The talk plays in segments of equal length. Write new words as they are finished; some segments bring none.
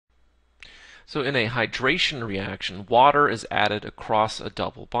So in a hydration reaction, water is added across a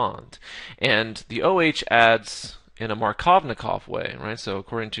double bond. And the OH adds in a Markovnikov way, right? So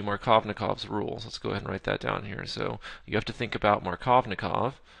according to Markovnikov's rules, let's go ahead and write that down here. So you have to think about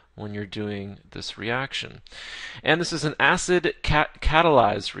Markovnikov when you're doing this reaction. And this is an acid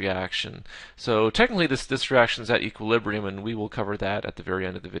catalyzed reaction. So technically this reaction is at equilibrium, and we will cover that at the very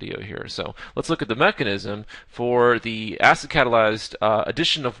end of the video here. So let's look at the mechanism for the acid catalyzed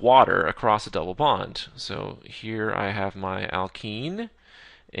addition of water across a double bond. So here I have my alkene,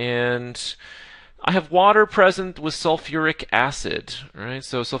 and I have water present with sulfuric acid, right?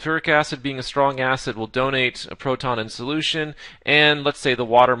 So sulfuric acid, being a strong acid, will donate a proton in solution, and let's say the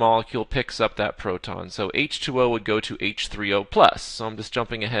water molecule picks up that proton. So H2O would go to H3O+. So I'm just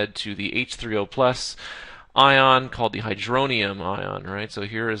jumping ahead to the H3O+ ion called the hydronium ion, right? So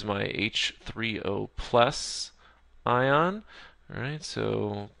here is my H3O+ ion, right?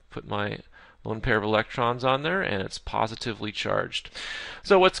 So put my lone pair of electrons on there, and it's positively charged.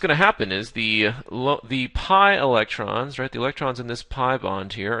 So what's going to happen is the pi electrons, right, the electrons in this pi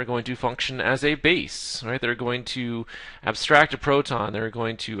bond here, are going to function as a base, right? They're going to abstract a proton. They're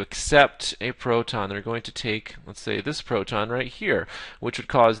going to accept a proton. They're going to take, let's say, this proton right here, which would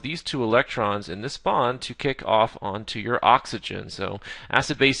cause these two electrons in this bond to kick off onto your oxygen. So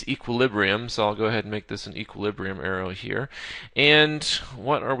acid-base equilibrium. So I'll go ahead and make this an equilibrium arrow here. And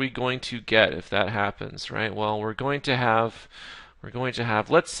what are we going to get if that happens, right? Well, we're going to have,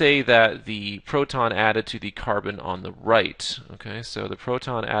 let's say that the proton added to the carbon on the right. Okay, so the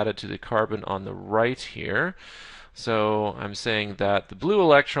proton added to the carbon on the right here. So I'm saying that the blue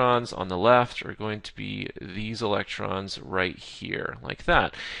electrons on the left are going to be these electrons right here, like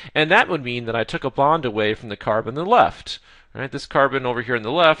that. And that would mean that I took a bond away from the carbon on the left. Right? This carbon over here on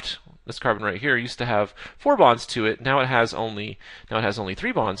the left, this carbon right here, used to have 4 bonds to it. Now it has only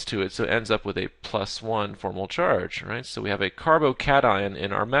 3 bonds to it, so it ends up with a +1 formal charge. Right? So we have a carbocation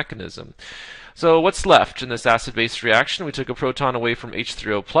in our mechanism. So what's left in this acid-base reaction? We took a proton away from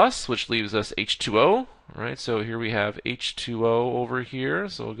H3O+, which leaves us H2O. Right? So here we have H2O over here.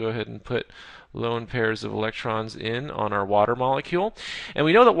 So we'll go ahead and put lone pairs of electrons in on our water molecule. And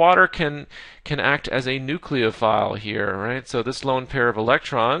we know that water can act as a nucleophile here, right? So this lone pair of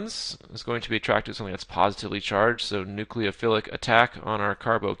electrons is going to be attracted to something that's positively charged, so nucleophilic attack on our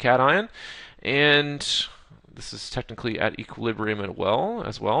carbocation. And this is technically at equilibrium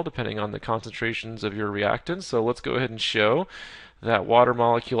as well, depending on the concentrations of your reactants. So let's go ahead and show that water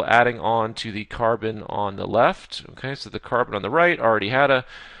molecule adding on to the carbon on the left. Okay, so the carbon on the right already had a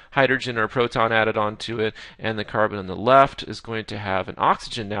hydrogen or a proton added onto it, and the carbon on the left is going to have an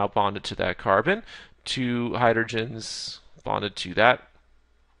oxygen now bonded to that carbon, 2 hydrogens bonded to that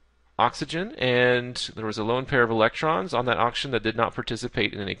oxygen, and there was a lone pair of electrons on that oxygen that did not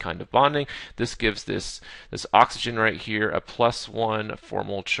participate in any kind of bonding. This gives this oxygen right here a +1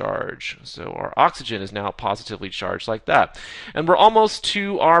 formal charge. So our oxygen is now positively charged like that. And we're almost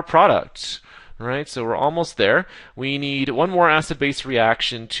to our product. Right, so we're almost there. We need one more acid-base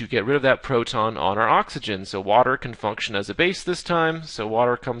reaction to get rid of that proton on our oxygen. So water can function as a base this time. So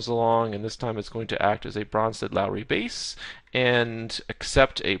water comes along, and this time it's going to act as a Bronsted-Lowry base and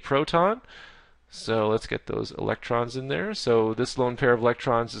accept a proton. So let's get those electrons in there. So this lone pair of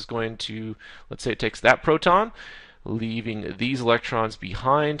electrons is going to, let's say it takes that proton, leaving these electrons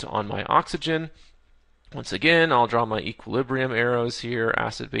behind on my oxygen. Once again, I'll draw my equilibrium arrows here,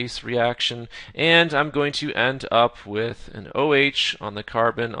 acid-base reaction, and I'm going to end up with an OH on the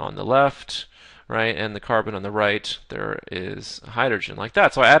carbon on the left, right, and the carbon on the right, there is hydrogen, like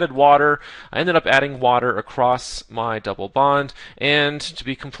that. So I added water. I ended up adding water across my double bond, and to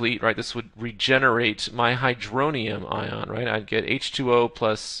be complete, right, this would regenerate my hydronium ion, right? I'd get H2O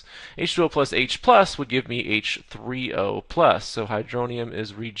plus H plus would give me H3O plus. So hydronium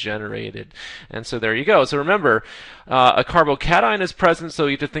is regenerated, and so there you go. So remember, a carbocation is present, so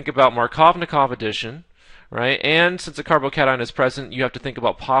you have to think about Markovnikov addition. Right, and since a carbocation is present, you have to think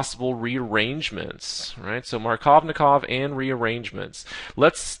about possible rearrangements. Right, so Markovnikov and rearrangements.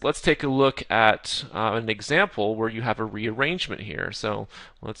 Let's take a look at an example where you have a rearrangement here. So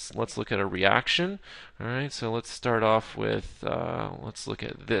let's look at a reaction. All right, so let's start off with let's look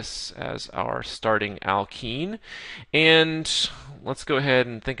at this as our starting alkene, and let's go ahead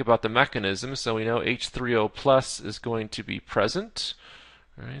and think about the mechanism. So we know H3O plus is going to be present.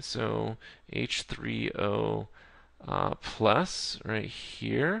 All right, so H3O plus right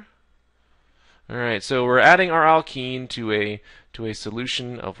here. All right, so we're adding our alkene to a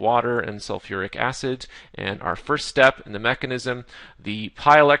solution of water and sulfuric acid, and our first step in the mechanism, the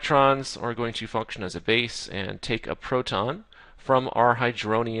pi electrons are going to function as a base and take a proton from our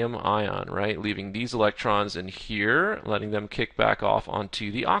hydronium ion, right? Leaving these electrons in here, letting them kick back off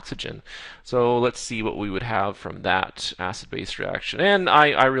onto the oxygen. So let's see what we would have from that acid-base reaction. And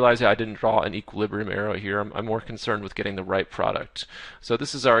I realize that I didn't draw an equilibrium arrow here. I'm more concerned with getting the right product. So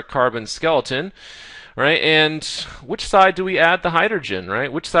this is our carbon skeleton. Right, and which side do we add the hydrogen,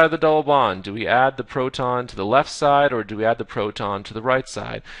 right? Which side of the double bond? Do we add the proton to the left side or do we add the proton to the right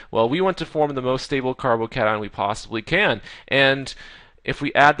side? Well, we want to form the most stable carbocation we possibly can. And if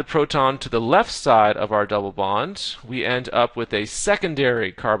we add the proton to the left side of our double bond, we end up with a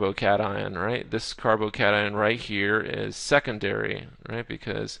secondary carbocation, right? This carbocation right here is secondary, right?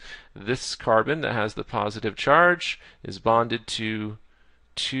 Because this carbon that has the positive charge is bonded to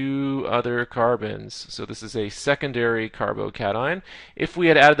two other carbons. So this is a secondary carbocation. If we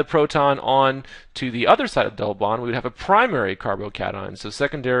had added the proton on to the other side of the double bond, we would have a primary carbocation. So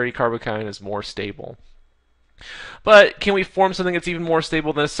secondary carbocation is more stable. But can we form something that's even more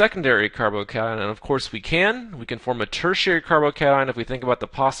stable than a secondary carbocation? And of course we can. We can form a tertiary carbocation if we think about the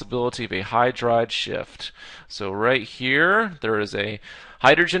possibility of a hydride shift. So right here, there is a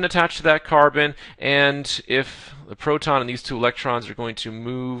hydrogen attached to that carbon, and if the proton and these two electrons are going to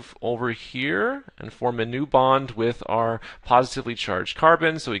move over here and form a new bond with our positively charged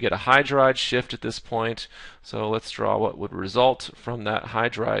carbon, so we get a hydride shift at this point. So let's draw what would result from that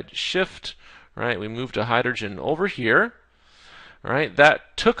hydride shift. Right, we moved a hydrogen over here. Right,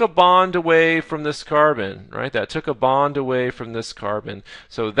 that took a bond away from this carbon. Right, that took a bond away from this carbon.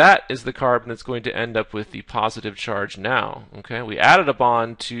 So that is the carbon that's going to end up with the positive charge now. Okay, we added a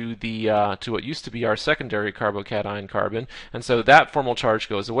bond to the to what used to be our secondary carbocation carbon, and so that formal charge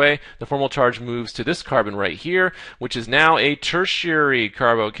goes away. The formal charge moves to this carbon right here, which is now a tertiary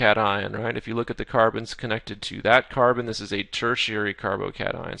carbocation. Right, if you look at the carbons connected to that carbon, this is a tertiary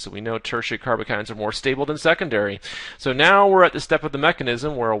carbocation. So we know tertiary carbocations are more stable than secondary. So now we're at the step of the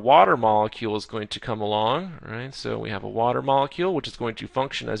mechanism where a water molecule is going to come along, right? So we have a water molecule which is going to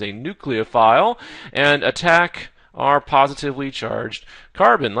function as a nucleophile and attack our positively charged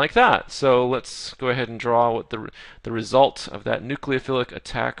carbon like that. So let's go ahead and draw what the result of that nucleophilic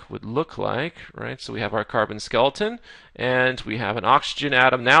attack would look like, right? So we have our carbon skeleton and we have an oxygen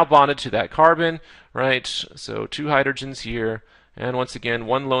atom now bonded to that carbon, right? So two hydrogens here. And once again,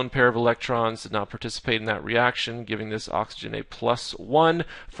 one lone pair of electrons did not participate in that reaction, giving this oxygen a +1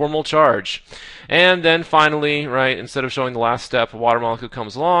 formal charge. And then finally, right, instead of showing the last step, a water molecule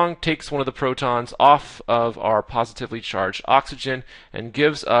comes along, takes one of the protons off of our positively charged oxygen, and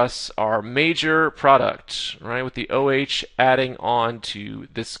gives us our major product, right, with the OH adding on to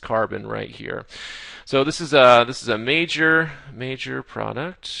this carbon right here. So this is a major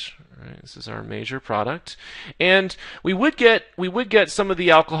product. Right, this is our major product, and we would get some of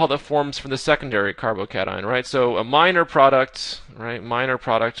the alcohol that forms from the secondary carbocation, right? So a minor product, right? Minor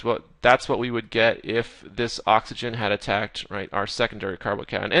product. Well, that's what we would get if this oxygen had attacked, right, our secondary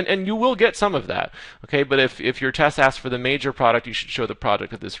carbocation, and you will get some of that, okay? But if your test asks for the major product, you should show the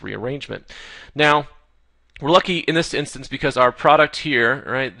product of this rearrangement. Now, we're lucky in this instance because our product here,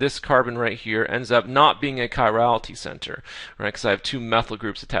 right, this carbon right here, ends up not being a chirality center, right, because I have two methyl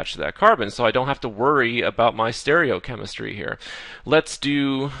groups attached to that carbon, so I don't have to worry about my stereochemistry here. Let's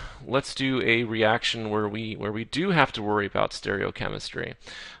do a reaction where we do have to worry about stereochemistry.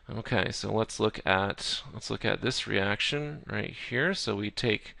 Okay, so let's look at this reaction right here. So we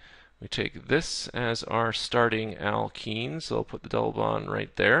take this as our starting alkene, so I'll put the double bond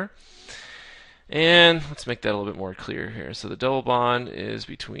right there. And let's make that a little bit more clear here. So the double bond is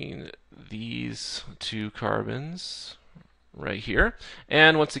between these two carbons right here.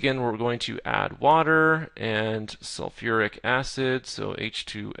 And once again, we're going to add water and sulfuric acid, so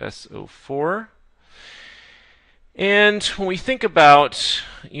H2SO4. And when we think about,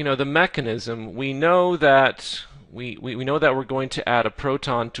 the mechanism, we know that we know that we're going to add a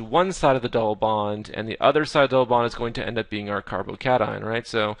proton to one side of the double bond, and the other side of the double bond is going to end up being our carbocation, right?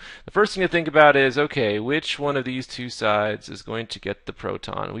 So the first thing to think about is, okay, which one of these two sides is going to get the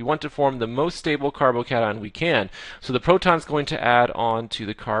proton? We want to form the most stable carbocation we can. So the proton is going to add on to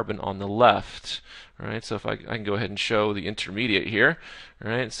the carbon on the left. Right, so if I can go ahead and show the intermediate here.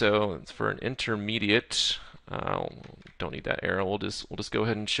 Right, so for an intermediate, don't need that arrow. We'll just go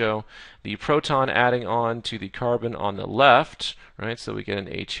ahead and show the proton adding on to the carbon on the left, right? So we get an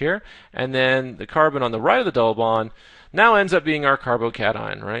H here, and then the carbon on the right of the double bond now ends up being our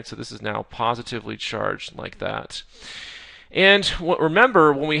carbocation, right? So this is now positively charged like that. And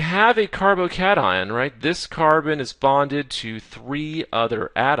remember, when we have a carbocation, right, this carbon is bonded to 3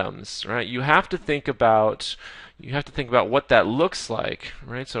 other atoms, right? You have to think about you have to think about what that looks like,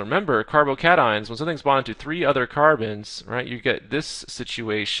 right? So remember, carbocations, when something's bonded to three other carbons, right, you get this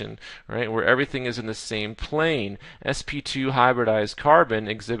situation, right, where everything is in the same plane. sp2 hybridized carbon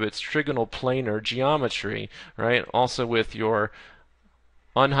exhibits trigonal planar geometry, right? Also with your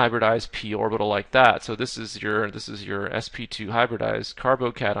unhybridized p orbital like that. So this is your sp2 hybridized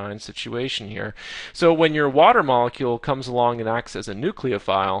carbocation situation here. So when your water molecule comes along and acts as a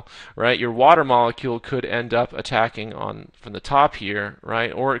nucleophile, right, your water molecule could end up attacking on from the top here,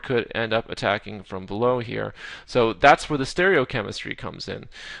 right, or it could end up attacking from below here. So that's where the stereochemistry comes in.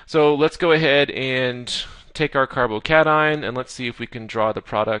 So let's go ahead and take our carbocation and let's see if we can draw the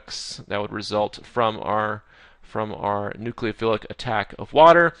products that would result from our nucleophilic attack of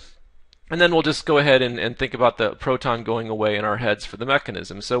water. And then we'll just go ahead and think about the proton going away in our heads for the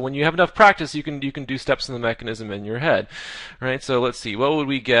mechanism. So when you have enough practice, you can do steps in the mechanism in your head, right? So let's see, what would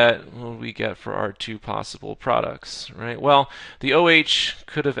we get? What would we get for our two possible products, right? Well, the OH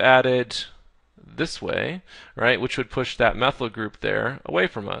could have added this way, right, which would push that methyl group there away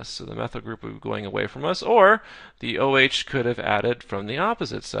from us. So the methyl group would be going away from us, or the OH could have added from the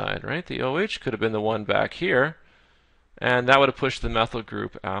opposite side, right? The OH could have been the one back here, and that would have pushed the methyl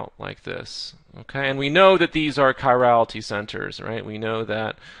group out like this. Okay, and we know that these are chirality centers, right? We know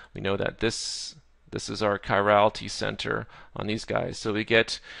that this is our chirality center on these guys. So we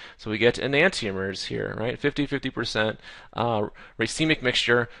get enantiomers here, right? 50-50% racemic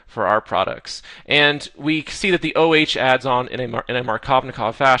mixture for our products. And we see that the OH adds on in a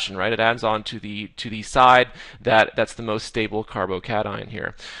Markovnikov fashion, right? It adds on to the side that's the most stable carbocation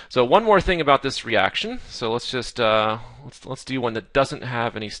here. So one more thing about this reaction. So let's just let's do one that doesn't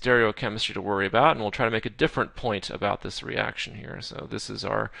have any stereochemistry to worry about, and we'll try to make a different point about this reaction here. So this is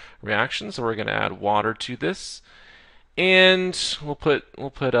our reaction. So we're going to add water to this. And we'll put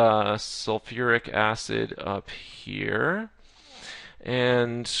sulfuric acid up here,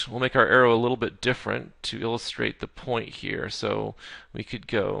 and we'll make our arrow a little bit different to illustrate the point here. So we could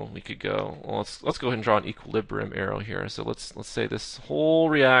go. Well, let's go ahead and draw an equilibrium arrow here. So let's say this whole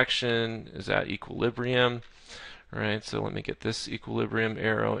reaction is at equilibrium. Right, so let me get this equilibrium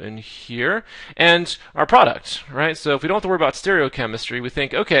arrow in here. And our product, right? So if we don't have to worry about stereochemistry, we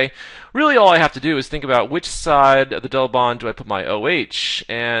think, okay, really all I have to do is think about which side of the double bond do I put my OH.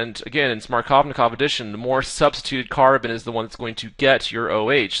 And again, it's Markovnikov addition. The more substituted carbon is the one that's going to get your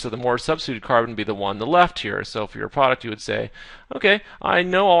OH. So the more substituted carbon would be the one on the left here. So for your product, you would say, okay, I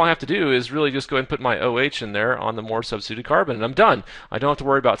know all I have to do is really just go ahead and put my OH in there on the more substituted carbon, and I'm done. I don't have to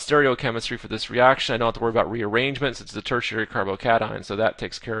worry about stereochemistry for this reaction. I don't have to worry about rearrangements. It's the tertiary carbocation, so that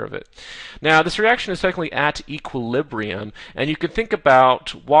takes care of it. Now, this reaction is technically at equilibrium, and you can think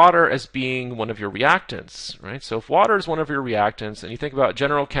about water as being one of your reactants, right? So if water is one of your reactants, and you think about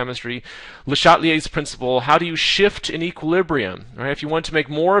general chemistry, Le Chatelier's principle, how do you shift in equilibrium, right? If you want to make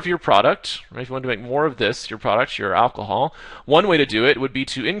more of your product, right? If you want to make more of this, your product, your alcohol, one way to do it would be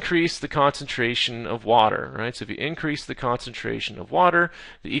to increase the concentration of water, right? So if you increase the concentration of water,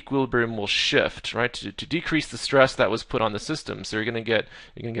 the equilibrium will shift, right? To decrease the stress that was put on the system. So you're going to get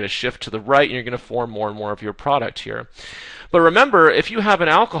a shift to the right, and you're going to form more and more of your product here. But remember, if you have an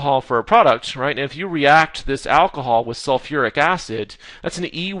alcohol for a product, right, and if you react this alcohol with sulfuric acid, that's an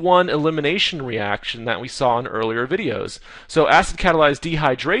E1 elimination reaction that we saw in earlier videos. So acid catalyzed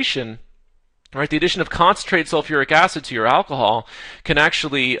dehydration, right, the addition of concentrated sulfuric acid to your alcohol can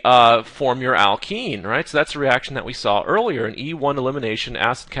actually form your alkene, right? So that's a reaction that we saw earlier, an E1 elimination,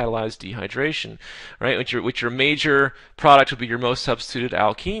 acid-catalyzed dehydration, right? Which your major product would be your most substituted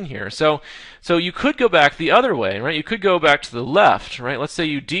alkene here. So you could go back the other way, right? You could go back to the left, right? Let's say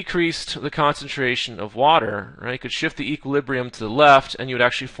you decreased the concentration of water, right? You could shift the equilibrium to the left, and you would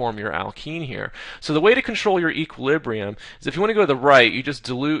actually form your alkene here. So the way to control your equilibrium is if you want to go to the right, you just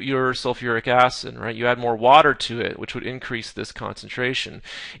dilute your sulfuric acid, right? You add more water to it, which would increase this concentration.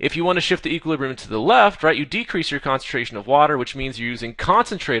 If you want to shift the equilibrium to the left, right, you decrease your concentration of water, which means you're using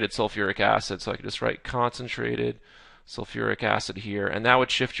concentrated sulfuric acid. So I could just write concentrated sulfuric acid here, and that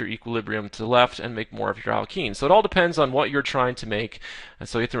would shift your equilibrium to the left and make more of your alkene. So it all depends on what you're trying to make, and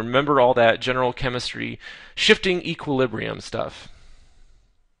so you have to remember all that general chemistry, shifting equilibrium stuff.